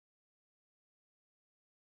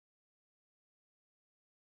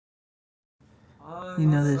You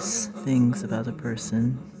notice things about a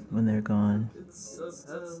person when they're gone.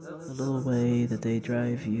 The little way that they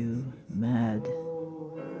drive you mad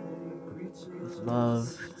with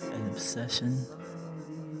love and obsession.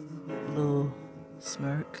 The little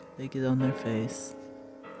smirk they get on their face.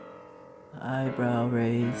 The eyebrow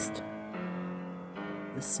raised.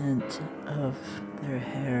 The scent of their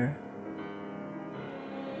hair.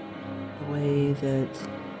 The way that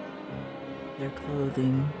their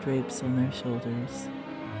clothing drapes on their shoulders.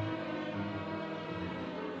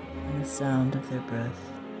 And the sound of their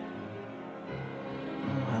breath.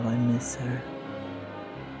 Oh, how I miss her.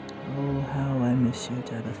 Oh, how I miss you,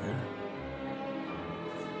 Tabitha.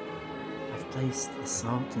 I've placed the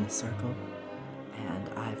salt in a circle, and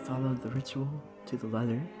I followed the ritual to the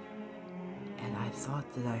letter, and I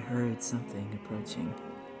thought that I heard something approaching.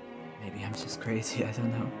 Maybe I'm just crazy, I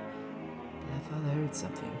don't know. But I thought I heard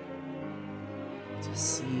something. To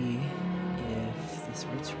see if this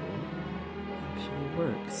ritual actually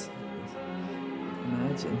works.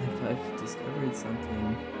 Imagine if I've discovered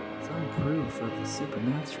something, some proof of the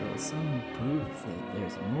supernatural, some proof that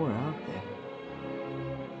there's more out there.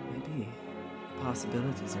 Maybe the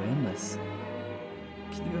possibilities are endless.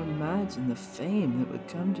 Can you imagine the fame that would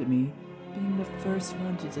come to me being the first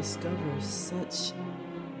one to discover such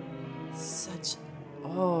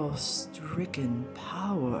awe-stricken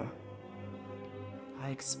power? I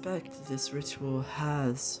expect this ritual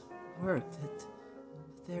has worked, that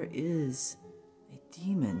there is a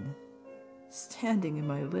demon standing in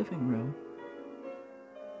my living room,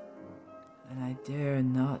 and I dare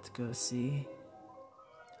not go see.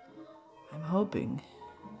 I'm hoping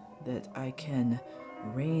that I can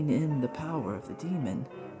rein in the power of the demon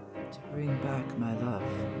to bring back my love,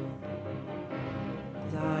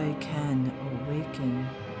 that I can awaken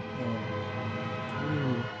her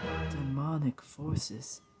through demonic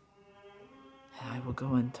forces. And I will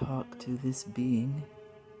go and talk to this being,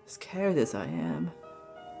 scared as I am,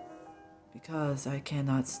 because I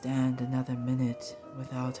cannot stand another minute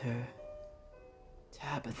without her.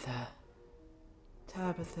 Tabitha.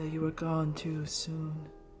 Tabitha, you are gone too soon.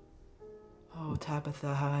 Oh,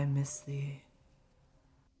 Tabitha, how I miss thee.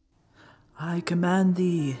 I command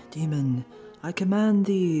thee, demon, I command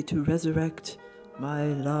thee to resurrect my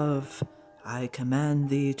love. I command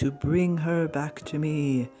thee to bring her back to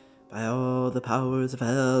me by all the powers of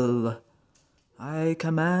hell. I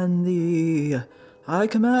command thee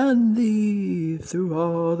through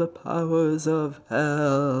all the powers of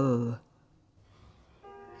hell.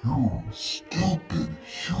 You stupid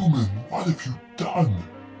human, what have you done?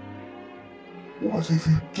 What have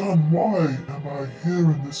you done? Why am I here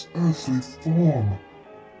in this earthly form?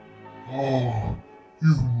 Oh,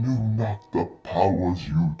 you knew not the powers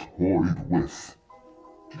you toyed with.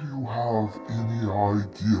 Do you have any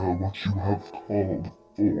idea what you have called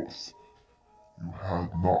forth? You had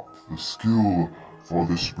not the skill for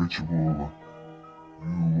this ritual.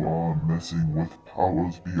 You are messing with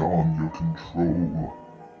powers beyond your control.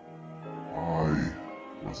 I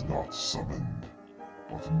was not summoned,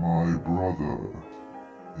 but my brother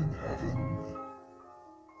in heaven.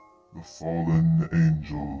 The fallen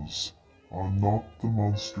angels are not the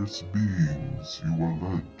monstrous beings you were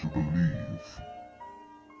led to believe.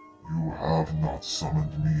 You have not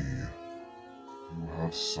summoned me. You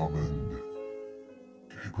have summoned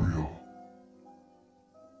Gabriel.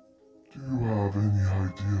 Do you have any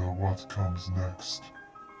idea what comes next?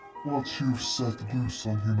 What you've set loose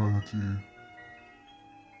on humanity?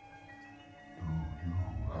 Do you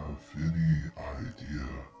have any idea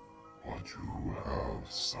what you have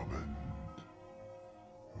summoned?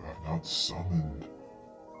 You have not summoned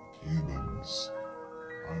demons.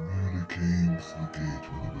 I merely came to the gate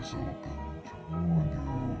when it was open to warn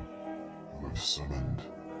you. You have summoned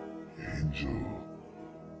the angel.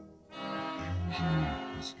 The angel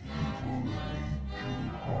is evil and means you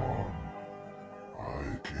harm. I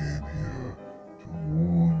came here to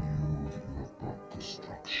warn you that you have brought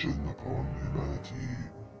destruction upon humanity.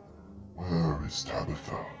 Where is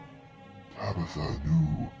Tabitha? Tabitha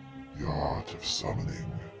knew the art of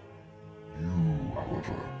summoning. You,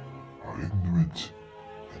 however, are ignorant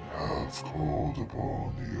and have called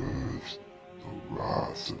upon the earth the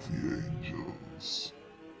wrath of the angels.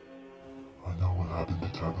 I know what happened to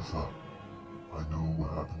Tabitha. I know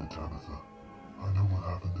what happened to Tabitha. I know what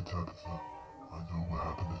happened to Tabitha. I know what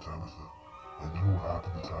happened to Tabitha. I know what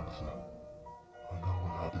happened to Tabitha. I know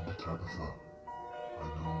what happened to Tabitha. I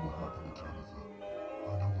know what happened to Tabitha.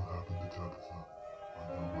 I know what happened to Tabitha. I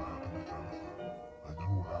know what happened to Tabitha. I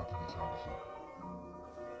know what happened to Tabitha.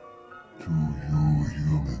 To you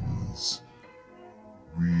humans,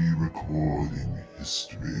 re-recording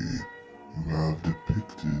history You have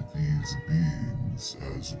depicted these beings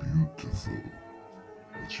as beautiful,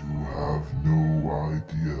 but you have no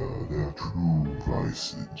idea their true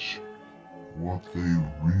visage, what they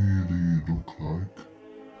really look like,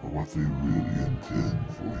 or what they really intend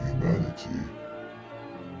for humanity.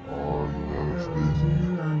 Or you have Do been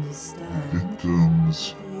you understand? victims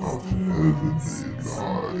These of demons heavenly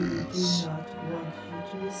simply do lies. not want you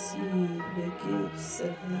to receive the gifts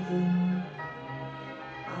of heaven.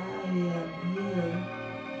 I am here.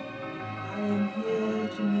 I am here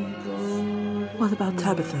to make all. What about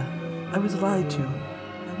Tabitha? I was lied to.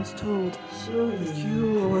 I was told that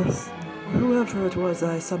you or whoever it was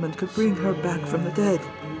I summoned could bring her back from the dead.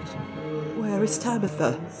 Where is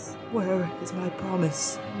Tabitha? Where is my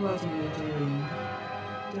promise? What are you doing?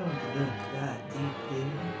 Don't look that deeply.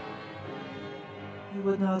 You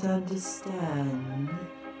would not understand.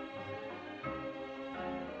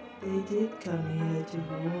 They did come here to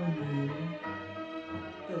warn you,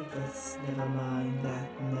 but let's never mind that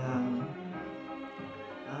now.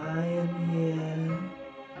 I am here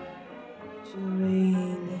to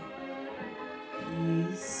rain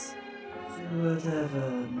peace through whatever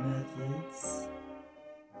methods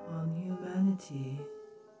on humanity.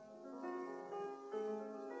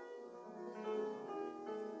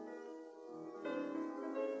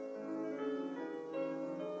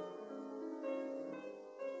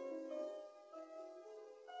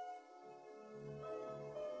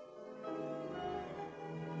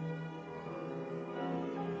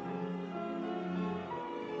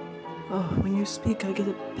 Oh, when you speak, I get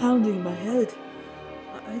a pounding in my head.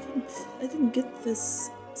 I didn't get this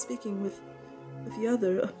speaking with the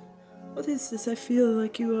other. What is this? I feel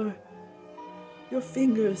like your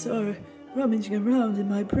fingers are rummaging around in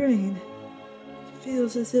my brain. It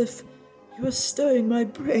feels as if you are stirring my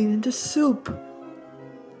brain into soup.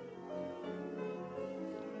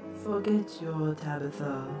 Forget your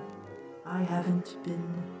Tabitha. I haven't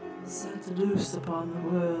been set loose upon the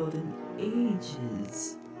world in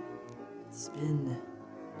ages. It's been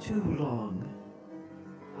too long.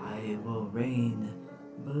 I will rain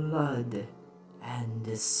blood and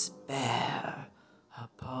despair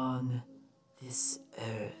upon this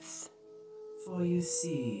earth. For you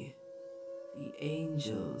see, the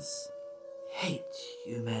angels hate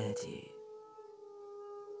humanity.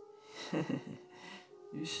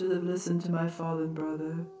 You should have listened to my fallen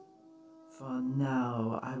brother. For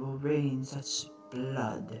now I will rain such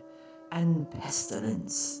blood and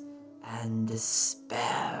pestilence and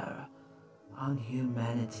despair on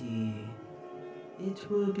humanity. It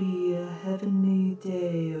will be a heavenly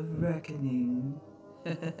day of reckoning.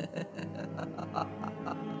 All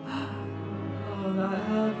I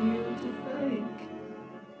have you to thank.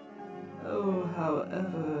 Oh,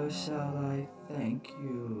 however shall I thank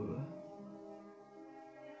you?